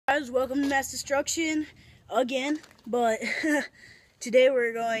guys, welcome to Mass Destruction again, but today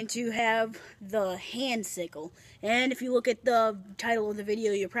we're going to have the hand sickle. And if you look at the title of the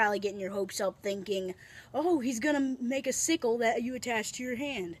video, you're probably getting your hopes up thinking, oh, he's gonna make a sickle that you attach to your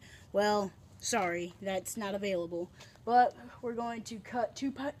hand. Well, sorry, that's not available. But we're going to cut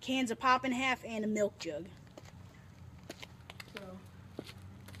 2 cans of pop in half and a milk jug. So,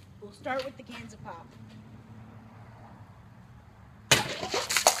 we'll start with the cans of pop.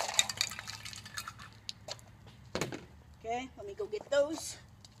 Okay, let me go get those.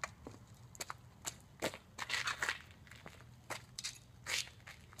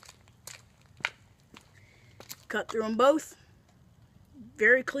 Cut through them both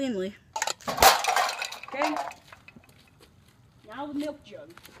very cleanly. Okay, now the milk jug.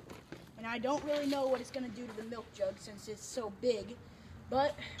 And I don't really know what it's going to do to the milk jug since it's so big,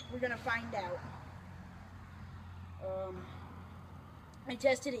 but we're going to find out. I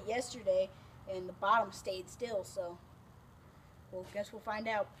tested it yesterday and the bottom stayed still, so well, guess we'll find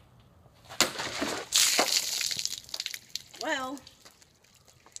out. Well,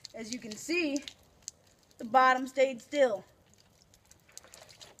 as you can see, the bottom stayed still.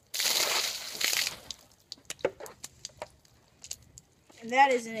 And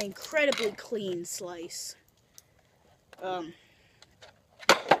that is an incredibly clean slice.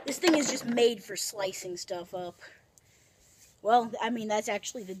 This thing is just made for slicing stuff up. Well, I mean, that's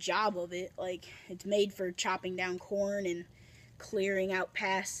actually the job of it. Like, it's made for chopping down corn and clearing out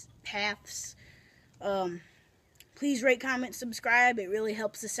paths. Please rate, comment, subscribe. It really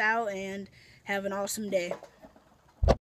helps us out, and have an awesome day.